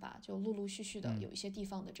影响吧，就陆陆续续的有一些地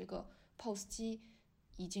方的这个 POS 机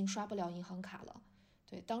已经刷不了银行卡了。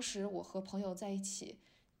对，当时我和朋友在一起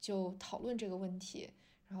就讨论这个问题，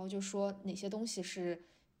然后就说哪些东西是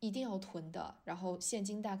一定要囤的，然后现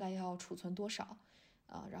金大概要储存多少，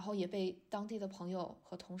然后也被当地的朋友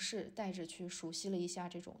和同事带着去熟悉了一下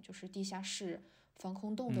这种就是地下室防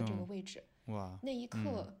空洞的这个位置。哇，那一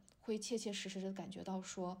刻会切切实实的感觉到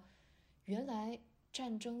说，原来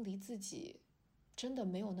战争离自己真的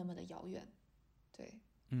没有那么的遥远。对，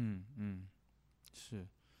是。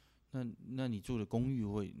那你住的公寓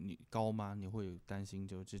你高吗？你会有担心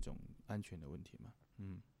就这种安全的问题吗？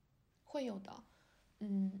会有的。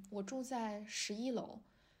我住在11楼，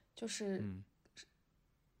就是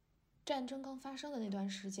战争刚发生的那段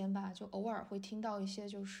时间吧，就偶尔会听到一些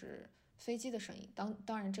就是飞机的声音。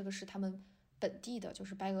当然这个是他们本地的，就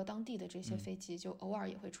是白俄当地的这些飞机，就偶尔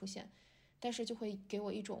也会出现，但是就会给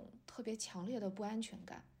我一种特别强烈的不安全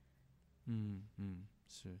感。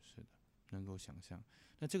是的，能够想象。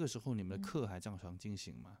那这个时候你们的课还正常进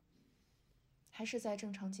行吗？还是在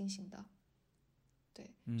正常进行的。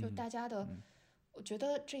对，就大家的，我觉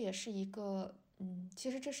得这也是一个，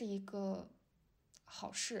其实这是一个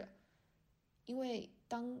好事，因为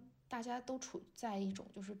当大家都处在一种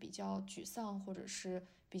就是比较沮丧或者是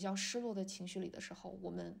比较失落的情绪里的时候，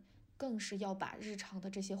我们更是要把日常的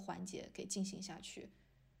这些环节给进行下去。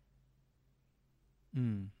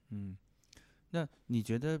那你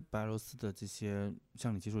觉得白俄罗斯的这些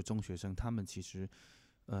像你接触的中学生，他们其实，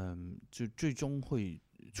就最终会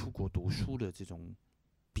出国读书的这种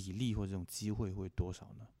比例或这种机会会多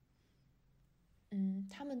少呢？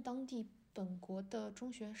他们当地本国的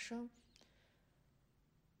中学生，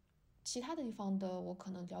其他的地方的我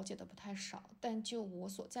可能了解的不太少，但就我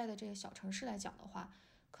所在的这个小城市来讲的话，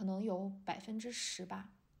可能有10%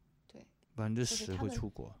吧。对，就是10%他们，会出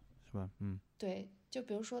国，是吧？对，就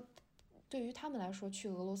比如说，对于他们来说，去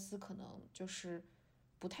俄罗斯可能就是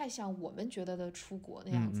不太像我们觉得的出国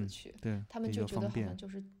那样子去，对，他们比就觉得好较方便。像就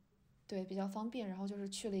是对比较方便，然后就是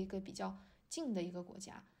去了一个比较近的一个国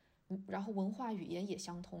家，然后文化语言也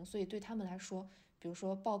相通，所以对他们来说，比如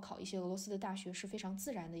说报考一些俄罗斯的大学是非常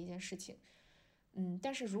自然的一件事情。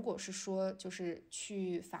但是如果是说就是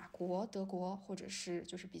去法国、德国，或者是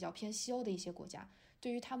就是比较偏西欧的一些国家，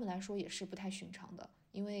对于他们来说也是不太寻常的，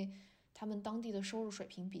因为他们当地的收入水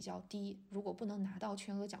平比较低，如果不能拿到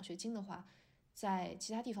全额奖学金的话，在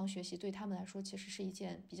其他地方学习对他们来说其实是一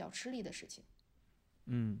件比较吃力的事情。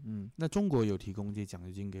那中国有提供这些奖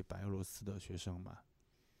学金给白俄罗斯的学生吗？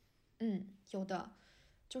有的，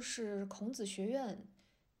就是孔子学院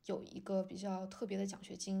有一个比较特别的奖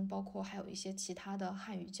学金，包括还有一些其他的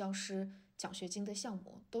汉语教师奖学金的项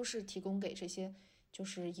目，都是提供给这些就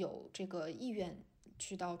是有这个意愿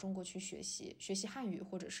去到中国去学习汉语，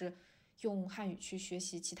或者是用汉语去学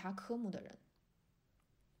习其他科目的人。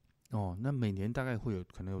那每年大概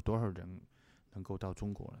可能有多少人能够到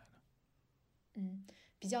中国来呢？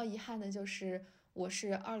比较遗憾的就是我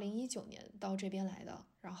是2019年到这边来的，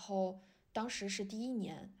然后当时是第一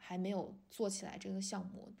年还没有做起来这个项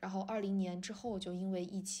目，然后2020年之后就因为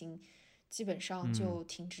疫情，基本上就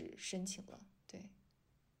停止申请了。对，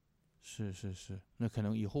是，那可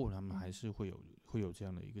能以后他们还是会有这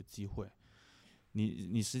样的一个机会。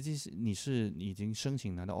你实际你是已经申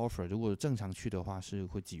请拿到 offer， 如果正常去的话，是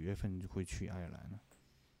会几月份会去爱尔兰呢？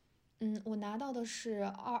我拿到的是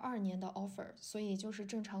22年的 offer，所以就是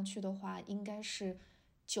正常去的话，应该是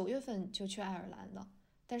9月份就去爱尔兰了。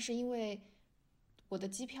但是因为我的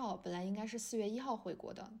机票本来应该是4月1号回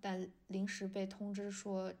国的，但临时被通知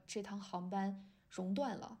说这趟航班熔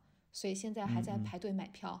断了，所以现在还在排队买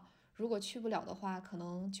票。如果去不了的话，可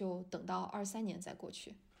能就等到23年再过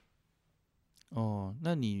去。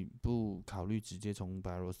那你不考虑直接从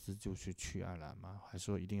白俄罗斯就是去爱尔兰吗？还是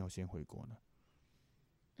说一定要先回国呢？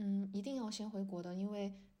一定要先回国的，因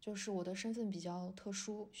为就是我的身份比较特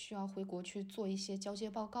殊，需要回国去做一些交接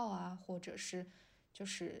报告啊，或者是就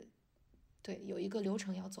是对有一个流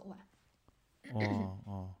程要走完。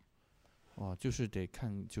就是得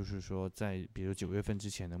看，就是说在比如9月份之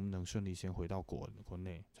前能不能顺利先回到国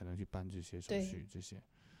内，才能去办这些手续这些。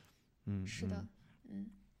是的，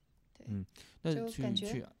对，那就感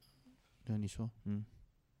觉，那你说，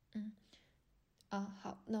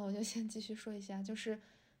好，那我就先继续说一下，就是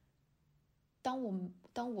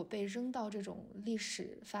当我被扔到这种历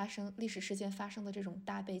史事件发生的这种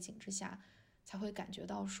大背景之下，才会感觉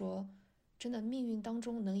到说，真的命运当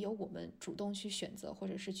中能由我们主动去选择或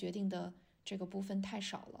者是决定的这个部分太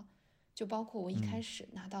少了。就包括我一开始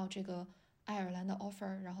拿到这个爱尔兰的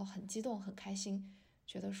offer，然后很激动很开心，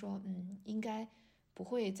觉得说应该不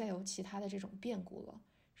会再有其他的这种变故了。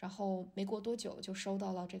然后没过多久就收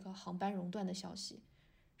到了这个航班熔断的消息，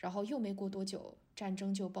然后又没过多久战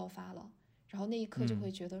争就爆发了。然后那一刻就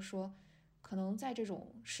会觉得说，可能在这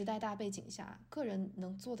种时代大背景下，个人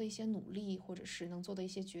能做的一些努力或者是能做的一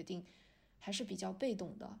些决定，还是比较被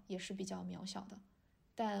动的，也是比较渺小的。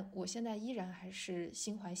但我现在依然还是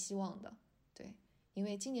心怀希望的，对，因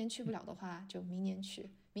为今年去不了的话，就明年去；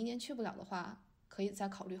明年去不了的话，可以再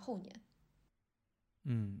考虑后年。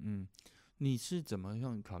你是怎么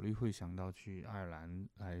样考虑会想到去爱尔兰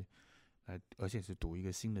来，而且是读一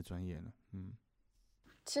个新的专业呢？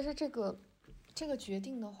其实这个决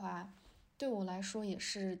定的话，对我来说也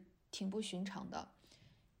是挺不寻常的。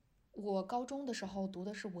我高中的时候读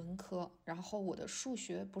的是文科，然后我的数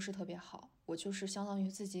学不是特别好，我就是相当于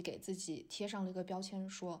自己给自己贴上了一个标签，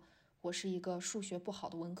说我是一个数学不好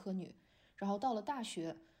的文科女。然后到了大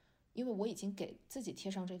学，因为我已经给自己贴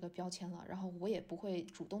上这个标签了，然后我也不会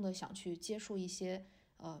主动的想去接触一些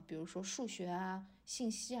比如说数学啊、信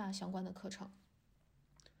息啊相关的课程。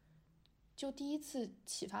就第一次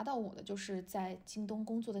启发到我的就是在京东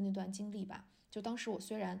工作的那段经历吧。就当时我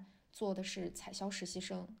虽然做的是采销实习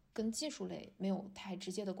生，跟技术类没有太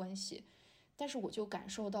直接的关系，但是我就感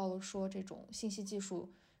受到了说这种信息技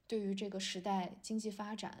术对于这个时代经济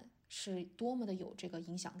发展是多么的有这个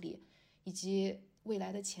影响力，以及未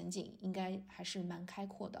来的前景应该还是蛮开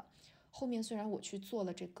阔的。后面虽然我去做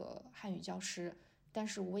了这个汉语教师，但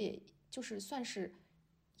是我也就是算是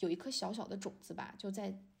有一颗小小的种子吧，就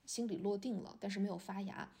在心里落定了，但是没有发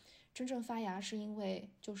芽。真正发芽是因为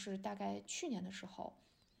就是大概去年的时候，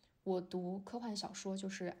我读科幻小说，就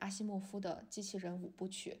是阿西莫夫的《机器人5部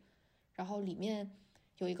曲》，然后里面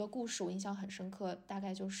有一个故事我印象很深刻，大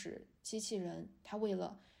概就是机器人它为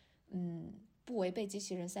了不违背机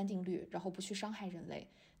器人3定律，然后不去伤害人类，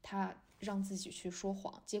它让自己去说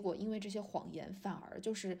谎，结果因为这些谎言反而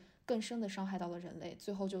就是更深的伤害到了人类，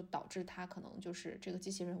最后就导致它可能就是这个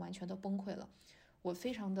机器人完全的崩溃了。我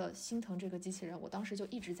非常的心疼这个机器人，我当时就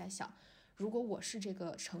一直在想，如果我是这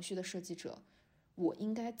个程序的设计者，我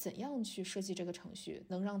应该怎样去设计这个程序，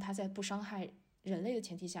能让它在不伤害人类的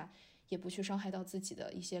前提下，也不去伤害到自己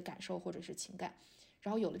的一些感受或者是情感。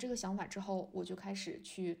然后有了这个想法之后，我就开始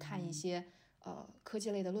去看一些科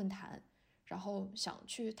技类的论坛，然后想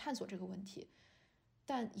去探索这个问题。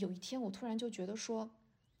但有一天我突然就觉得说，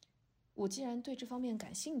我既然对这方面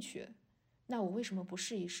感兴趣，那我为什么不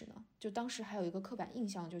试一试呢？就当时还有一个刻板印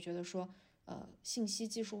象，就觉得说，信息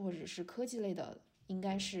技术或者是科技类的，应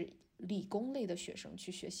该是理工类的学生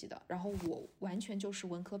去学习的，然后我完全就是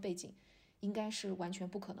文科背景，应该是完全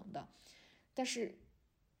不可能的。但是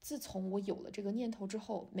自从我有了这个念头之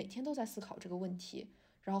后，每天都在思考这个问题，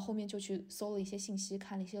然后后面就去搜了一些信息，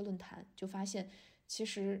看了一些论坛，就发现其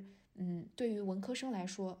实，对于文科生来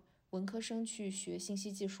说，文科生去学信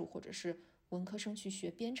息技术，或者是文科生去学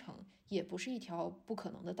编程，也不是一条不可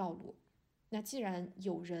能的道路。那既然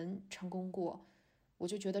有人成功过，我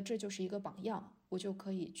就觉得这就是一个榜样，我就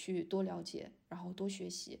可以去多了解，然后多学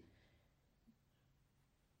习。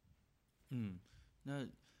嗯，那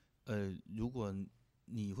如果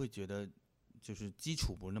你会觉得就是基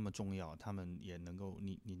础不那么重要，他们也能够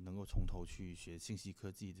你能够从头去学信息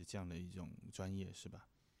科技的这样的一种专业是吧？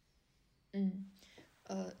嗯，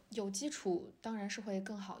有基础当然是会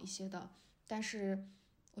更好一些的，但是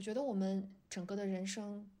我觉得我们整个的人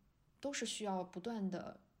生都是需要不断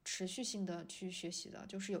的持续性的去学习的，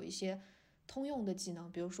就是有一些通用的技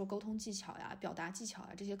能，比如说沟通技巧呀、表达技巧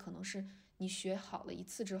呀，这些可能是你学好了一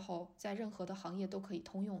次之后，在任何的行业都可以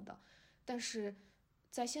通用的。但是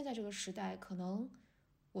在现在这个时代，可能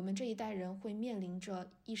我们这一代人会面临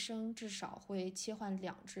着一生至少会切换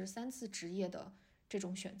2至3次职业的这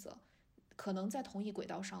种选择。可能在同一轨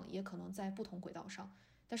道上，也可能在不同轨道上。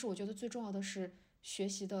但是我觉得最重要的是学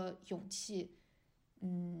习的勇气，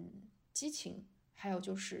激情，还有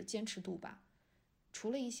就是坚持度吧。除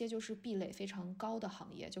了一些就是壁垒非常高的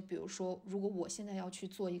行业，就比如说，如果我现在要去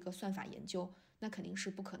做一个算法研究，那肯定是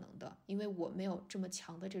不可能的，因为我没有这么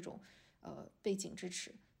强的这种背景支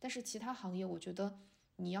持。但是其他行业，我觉得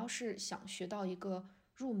你要是想学到一个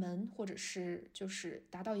入门，或者是就是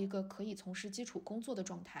达到一个可以从事基础工作的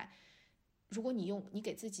状态，如果你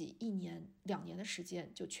给自己1年2年的时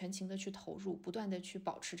间，就全情的去投入，不断的去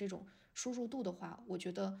保持这种输入度的话，我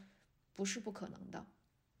觉得不是不可能的。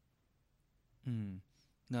嗯，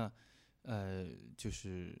那就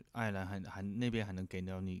是爱尔兰那边还能给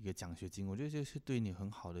到你一个奖学金，我觉得这是对你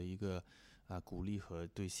很好的一个鼓励和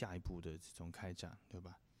对下一步的这种开展，对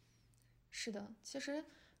吧？是的，其实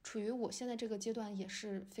处于我现在这个阶段也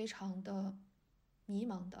是非常的迷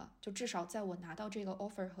茫的，就至少在我拿到这个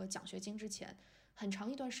offer 和奖学金之前，很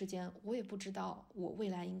长一段时间我也不知道我未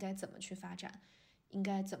来应该怎么去发展，应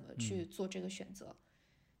该怎么去做这个选择。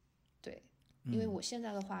对，因为我现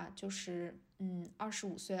在的话就是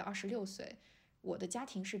25岁、26岁，我的家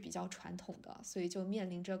庭是比较传统的，所以就面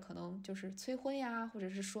临着可能就是催婚呀，或者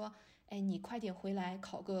是说，哎，你快点回来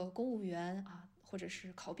考个公务员啊，或者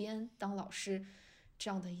是考编当老师，这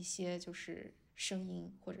样的一些就是声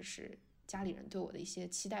音，或者是家里人对我的一些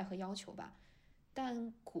期待和要求吧。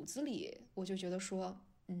但骨子里我就觉得说，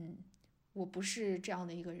我不是这样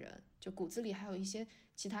的一个人，就骨子里还有一些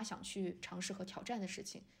其他想去尝试和挑战的事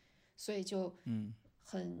情，所以就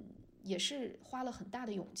也是花了很大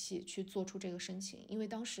的勇气去做出这个申请，因为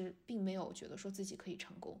当时并没有觉得说自己可以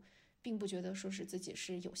成功，并不觉得说是自己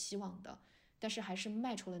是有希望的，但是还是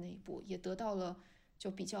迈出了那一步，也得到了就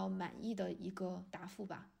比较满意的一个答复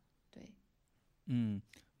吧。对，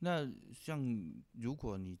那像如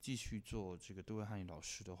果你继续做这个对外汉语老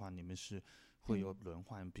师的话，你们是会有轮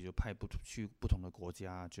换，比如派去不同的国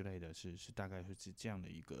家之类的，是大概是这样的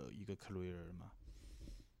一个 career 吗？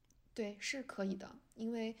对，是可以的，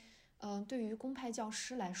因为对于公派教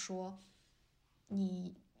师来说，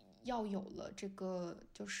你要有了这个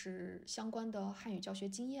就是相关的汉语教学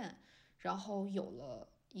经验，然后有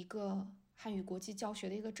了一个汉语国际教学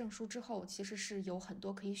的一个证书之后，其实是有很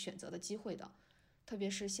多可以选择的机会的。特别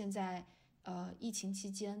是现在疫情期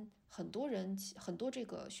间，很多这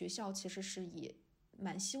个学校其实是也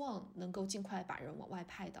蛮希望能够尽快把人往外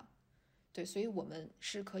派的。对，所以我们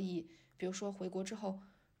是可以，比如说回国之后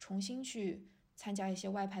重新去参加一些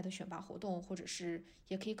外派的选拔活动，或者是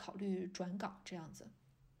也可以考虑转岗这样子。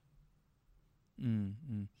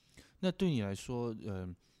那对你来说，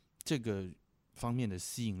这个方面的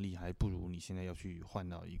吸引力还不如你现在要去换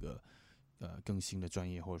到一个更新的专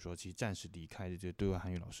业，或者说其实暂时离开的这个对外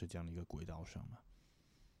汉语老师这样的一个轨道上嘛？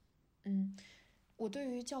我对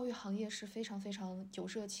于教育行业是非常非常有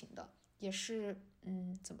热情的，也是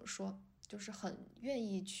怎么说，就是很愿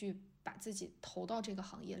意去把自己投到这个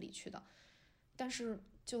行业里去的。但是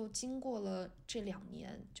就经过了这2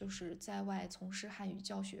年，就是在外从事汉语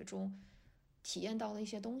教学中，体验到了一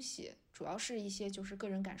些东西，主要是一些就是个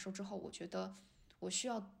人感受之后，我觉得我需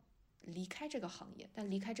要离开这个行业。但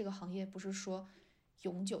离开这个行业不是说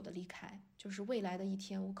永久的离开，就是未来的一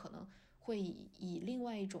天，我可能会以另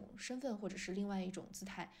外一种身份或者是另外一种姿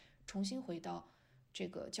态重新回到这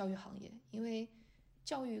个教育行业，因为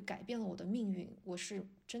教育改变了我的命运，我是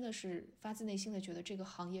真的是发自内心的觉得这个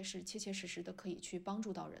行业是切切实实的可以去帮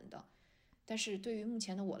助到人的。但是对于目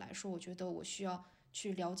前的我来说，我觉得我需要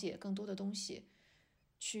去了解更多的东西，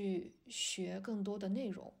去学更多的内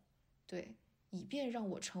容，对，以便让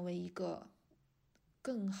我成为一个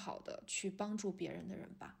更好的去帮助别人的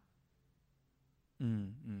人吧。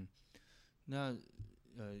那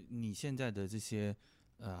你现在的这些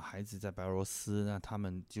孩子在白俄罗斯，那他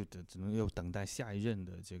们就只能又等待下一任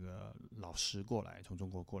的这个老师过来，从中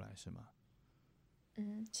国过来是吗？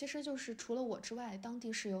其实就是除了我之外，当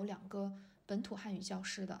地是有2个本土汉语教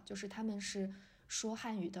师的，就是他们是说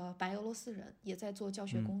汉语的白俄罗斯人，也在做教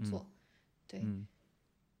学工作。对，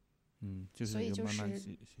就是所以就一个慢慢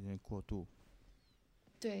是时间过渡。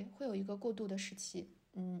对，会有一个过渡的时期。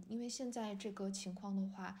因为现在这个情况的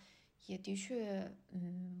话，也的确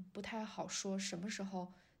不太好说什么时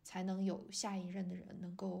候才能有下一任的人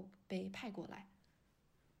能够被派过来。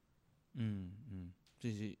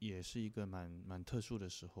这也是一个蛮特殊的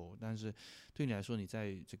时候，但是对你来说，你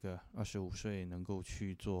在这个25岁能够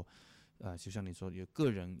去做，就像你说，有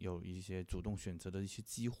个人有一些主动选择的一些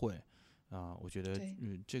机会，我觉得对，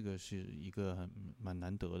这个是一个蛮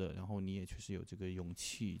难得的，然后你也确实有这个勇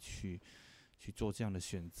气去做这样的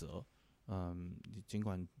选择，尽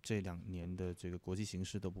管这2年的这个国际形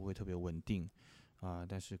势都不会特别稳定，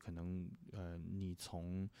但是可能你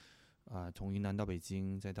从云南到北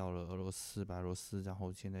京，再到了俄罗斯、白俄罗斯，然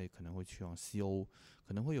后现在可能会去往西欧，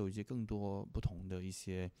可能会有一些更多不同的一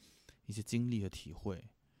些经历和体会，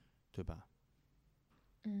对吧？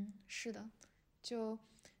是的，就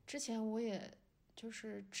之前我也就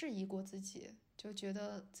是质疑过自己，就觉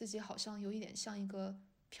得自己好像有一点像一个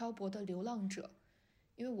漂泊的流浪者，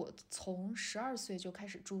因为我从12岁就开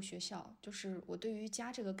始住学校，就是我对于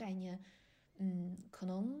家这个概念，可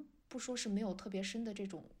能不说是没有特别深的这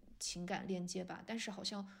种情感链接吧，但是好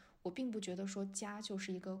像我并不觉得说家就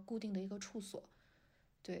是一个固定的一个处所，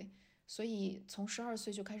对，所以从12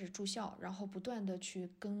岁就开始住校，然后不断的去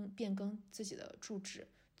变更自己的住址。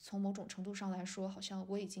从某种程度上来说，好像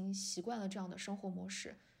我已经习惯了这样的生活模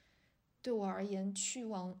式。对我而言，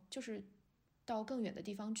就是到更远的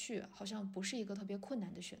地方去，好像不是一个特别困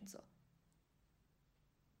难的选择。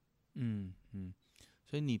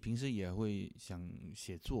所以你平时也会想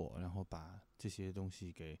写作，然后把这些东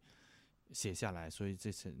西给写下来，所以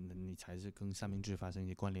这次你才是跟三明治发生一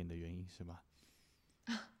些关联的原因，是吧？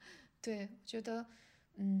对，我觉得，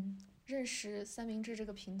认识三明治这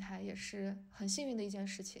个平台也是很幸运的一件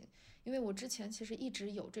事情，因为我之前其实一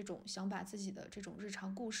直有这种想把自己的这种日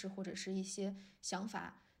常故事或者是一些想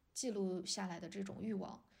法记录下来的这种欲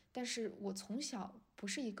望，但是我从小不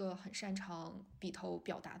是一个很擅长笔头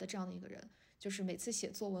表达的这样的一个人，就是每次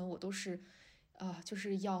写作文我都是，就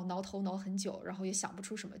是要挠头挠很久，然后也想不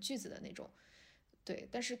出什么句子的那种。对，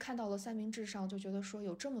但是看到了三明治上，就觉得说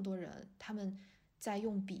有这么多人，他们在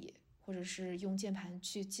用笔或者是用键盘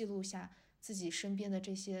去记录下自己身边的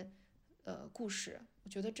这些故事，我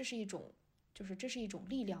觉得这是一种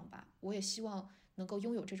力量吧。我也希望能够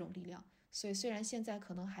拥有这种力量。所以虽然现在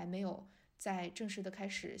可能还没有在正式的开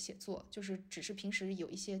始写作，就是只是平时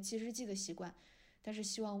有一些记日记的习惯，但是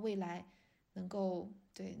希望未来能够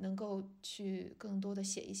去更多的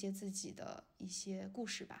写一些自己的一些故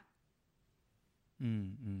事吧。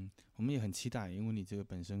我们也很期待，因为你这个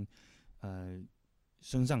本身，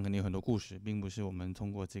身上肯定有很多故事，并不是我们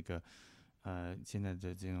通过这个，现在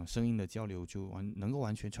的这种声音的交流就能够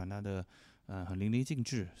完全传达的，很淋漓尽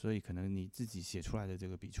致，所以可能你自己写出来的这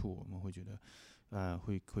个笔触，我们会觉得，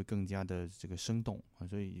会更加的这个生动，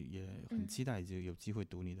所以也很期待就有机会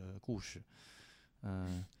读你的故事。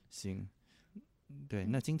行，对，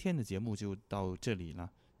那今天的节目就到这里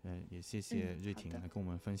了。也谢谢瑞婷来跟我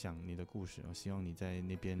们分享你的故事。我希望你在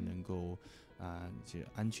那边能够就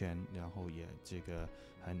安全，然后也这个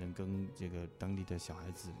还能跟这个当地的小孩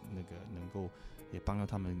子那个能够也帮到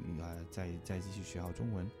他们再继续学好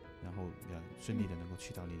中文，然后顺利的能够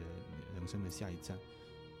去到你的人生的下一站。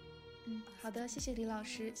好的，谢谢李老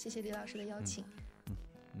师，谢谢李老师的邀请。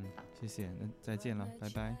好，谢谢，那再见了，拜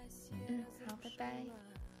拜。好，拜拜。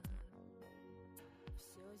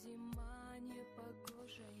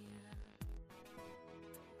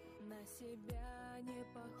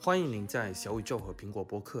欢迎您在小宇宙和苹果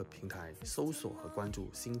播客平台搜索和关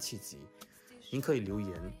注辛弃疾，您可以留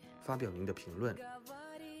言发表您的评论。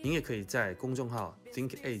您也可以在公众号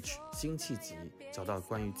ThinkAge 辛弃疾找到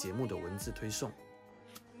关于节目的文字推送。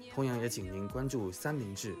同样也请您关注三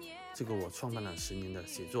明治这个我创办了10年的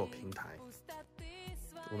写作平台。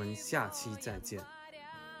我们下期再见。